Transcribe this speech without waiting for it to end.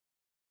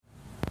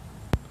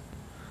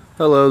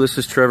Hello, this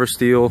is Trevor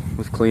Steele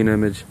with Clean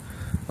Image.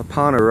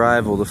 Upon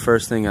arrival, the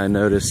first thing I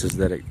notice is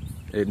that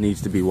it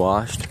needs to be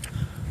washed.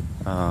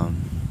 I'll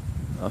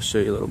show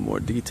you a little more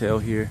detail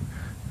here.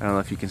 I don't know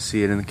if you can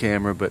see it in the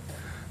camera, but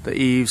the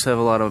eaves have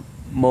a lot of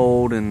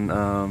mold,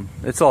 and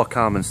it's all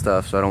common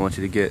stuff, so I don't want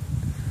you to get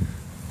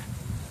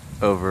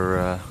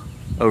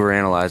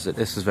overanalyze it.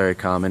 This is very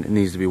common. It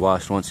needs to be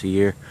washed once a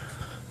year.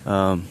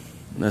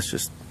 That's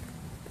just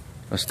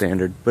a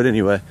standard. But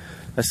anyway,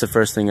 that's the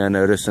first thing I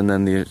noticed. And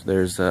then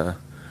there's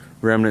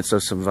remnants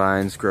of some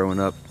vines growing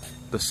up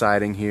the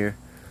siding here.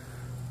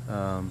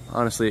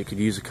 Honestly, it could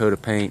use a coat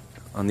of paint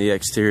on the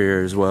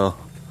exterior as well.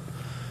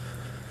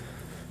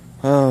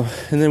 And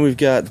then we've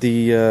got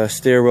the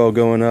stairwell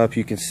going up.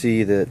 You can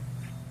see that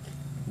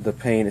the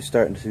paint is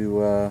starting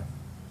to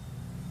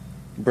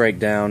break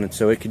down, and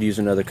so it could use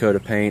another coat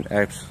of paint.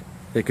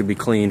 It could be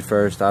cleaned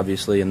first,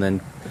 obviously, and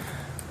then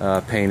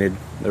painted.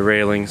 The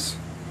railings,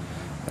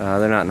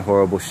 they're not in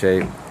horrible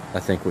shape. I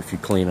think if you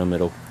clean them,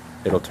 it'll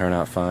turn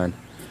out fine.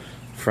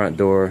 Front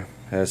door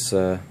has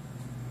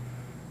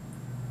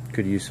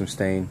could use some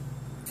stain.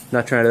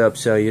 Not trying to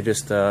upsell you,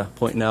 just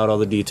pointing out all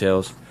the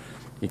details.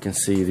 You can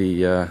see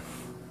the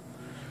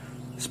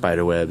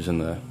spider webs and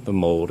the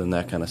mold and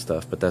that kind of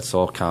stuff, but that's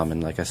all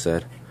common, like I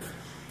said.